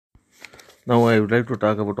Now, I would like to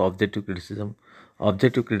talk about objective criticism.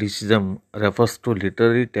 Objective criticism refers to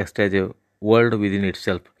literary text as a world within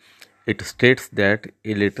itself. It states that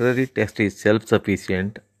a literary text is self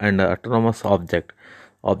sufficient and autonomous object.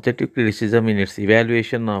 Objective criticism, in its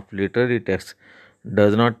evaluation of literary text,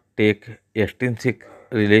 does not take extrinsic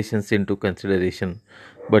relations into consideration,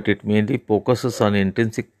 but it mainly focuses on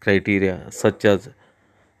intrinsic criteria such as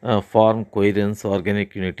form, coherence,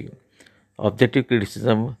 organic unity. Objective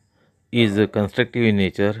criticism is constructive in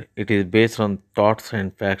nature. It is based on thoughts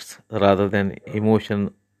and facts rather than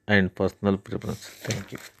emotion and personal preference.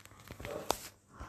 Thank you.